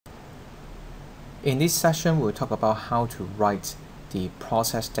In this session, we'll talk about how to write the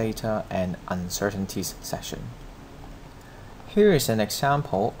process data and uncertainties section. Here is an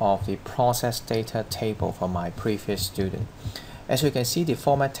example of the process data table for my previous student. As you can see, the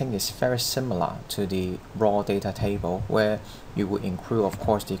formatting is very similar to the raw data table, where you would include, of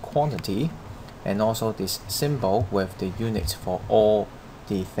course, the quantity and also this symbol with the units for all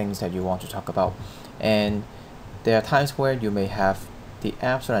the things that you want to talk about. And there are times where you may have the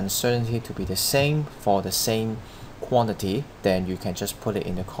absolute uncertainty to be the same for the same quantity, then you can just put it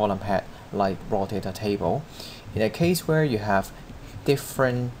in the column head like raw data table. In a case where you have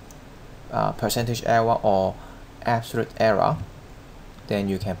different percentage error or absolute error, then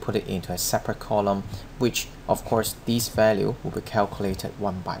you can put it into a separate column, which of course these values will be calculated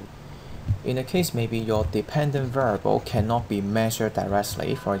one by. In a case maybe your dependent variable cannot be measured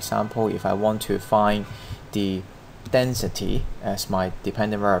directly. For example, if I want to find the density as my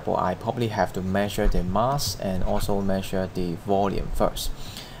dependent variable, I probably have to measure the mass and also measure the volume first,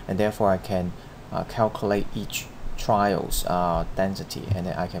 and therefore I can calculate each trial's density, and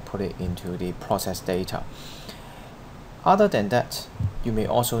then I can put it into the process data. Other than that, you may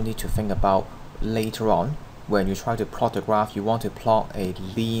also need to think about later on when you try to plot the graph, you want to plot a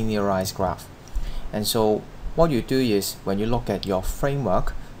linearized graph. And so what you do is, when you look at your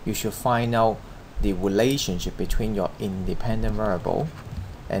framework, you should find out the relationship between your independent variable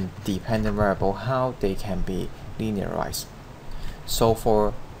and dependent variable, how they can be linearized. So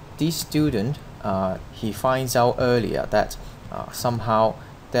for this student, he finds out earlier that somehow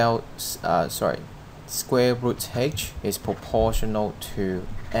square root h is proportional to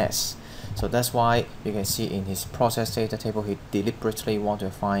s. So that's why you can see in his process data table, he deliberately wants to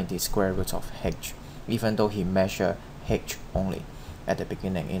find the square root of h, even though he measured h only at the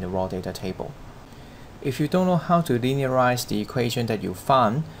beginning in the raw data table. If you don't know how to linearize the equation that you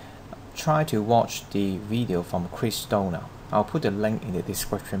found, try to watch the video from Chris Stoner. I'll put the link in the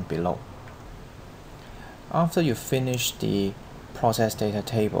description below. After you finish the process data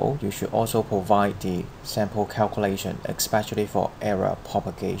table, you should also provide the sample calculation, especially for error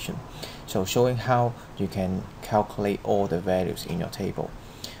propagation. So showing how you can calculate all the values in your table.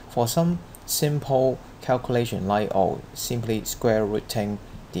 For some simple calculation like simply square rooting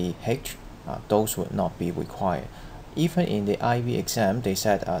the h, those would not be required. Even in the IB exam, they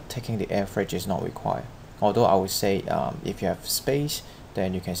said taking the average is not required. Although I would say if you have space,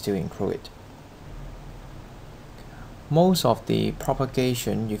 then you can still include it. Most of the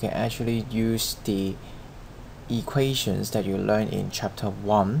propagation, you can actually use the equations that you learned in chapter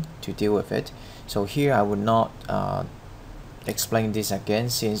 1 to deal with it. So here I would not explain this again,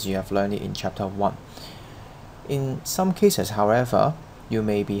 since you have learned it in chapter 1. In some cases, however, you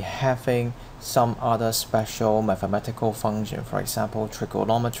may be having some other special mathematical function, for example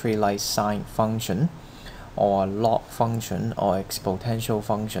trigonometry like sine function or log function or exponential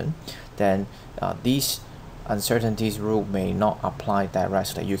function. Then these uncertainties rule may not apply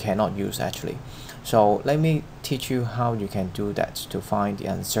directly. You cannot use actually. So let me teach you how you can do that to find the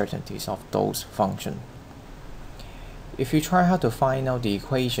uncertainties of those functions. If you try how to find out the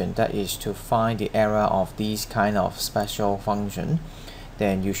equation that is to find the error of these kind of special function,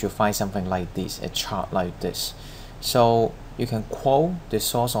 then you should find something like this, a chart like this. So you can quote the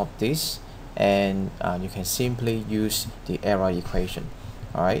source of this, and you can simply use the error equation.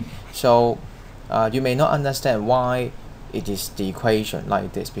 Alright, so you may not understand why it is the equation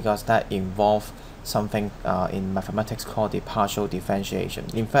like this, because that involves something in mathematics called the partial differentiation.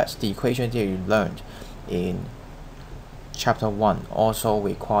 In fact, the equation that you learned in chapter 1 also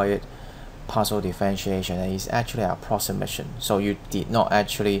required partial differentiation, and is actually an approximation. So you did not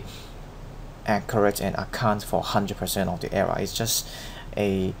actually accurate and account for 100% of the error. It's just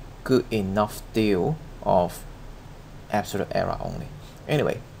a good enough deal of absolute error only.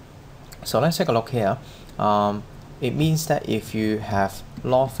 Anyway, so let's take a look here. It means that if you have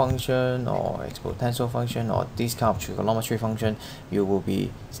log function or exponential function or this kind of trigonometry function, you will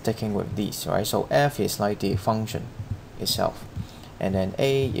be sticking with these, right? So f is like the function itself, and then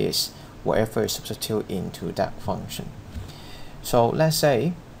a is whatever you substitute into that function. So let's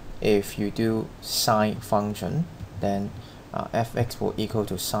say if you do sine function, then fx will equal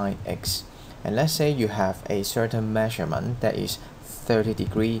to sine x, and let's say you have a certain measurement that is 30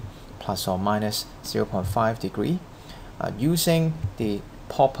 degree plus or minus 0.5 degree. Using the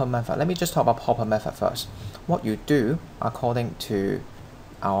Popper method, let me just talk about Popper method first. What you do according to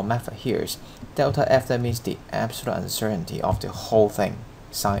our method here is delta f, that means the absolute uncertainty of the whole thing,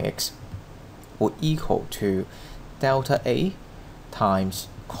 sine x, will equal to delta a times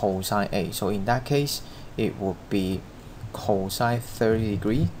cosine a. So in that case, it would be cosine 30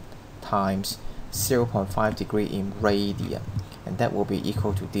 degree times 0.5 degree in radian, and that will be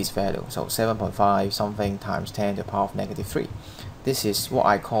equal to this value. So 7.5 something times 10 to the power of -3. This is what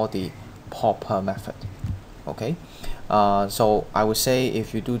I call the Popper method. Okay, so I would say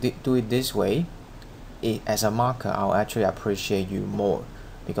if you do it this way, as a marker, I'll actually appreciate you more,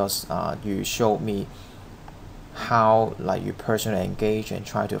 because you showed me how you personally engage and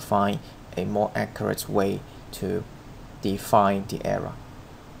try to find a more accurate way to define the error.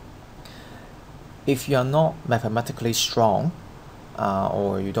 If you are not mathematically strong,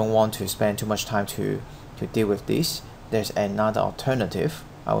 or you don't want to spend too much time to deal with this, there's another alternative.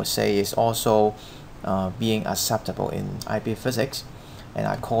 I would say is also being acceptable in IB physics, and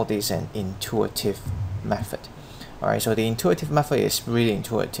I call this an intuitive method. Alright, so the intuitive method is really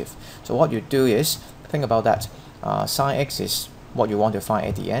intuitive. So what you do is, think about that. Sine x is what you want to find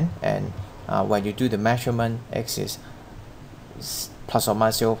at the end, and when you do the measurement, x is plus or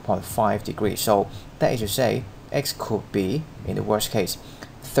minus 0.5 degrees. So that is to say, x could be, in the worst case,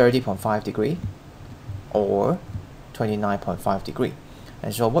 30.5 degree or 29.5 degree.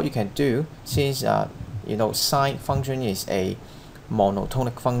 And so what you can do, since sine function is a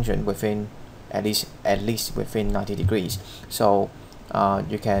monotonic function within at least within 90 degrees, so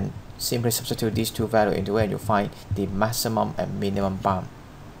you can simply substitute these two values into it, and you find the maximum and minimum bound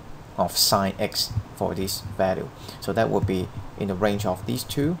of sine x for this value. So that would be in the range of these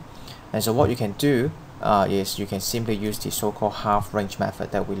two. And so what you can do is you can simply use the so-called half range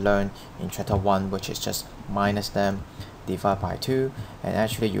method that we learned in chapter 1, which is just minus them, divide by 2, and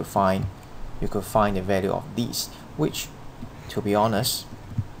actually you could find the value of these, which, to be honest,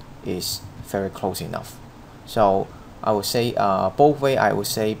 is very close enough. So I would say both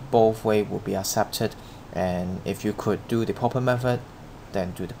way would be accepted, and if you could do the Popper method,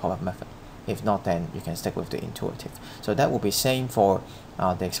 then do the Popper method. If not, then you can stick with the intuitive. So that will be same for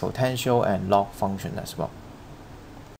the exponential and log function as well.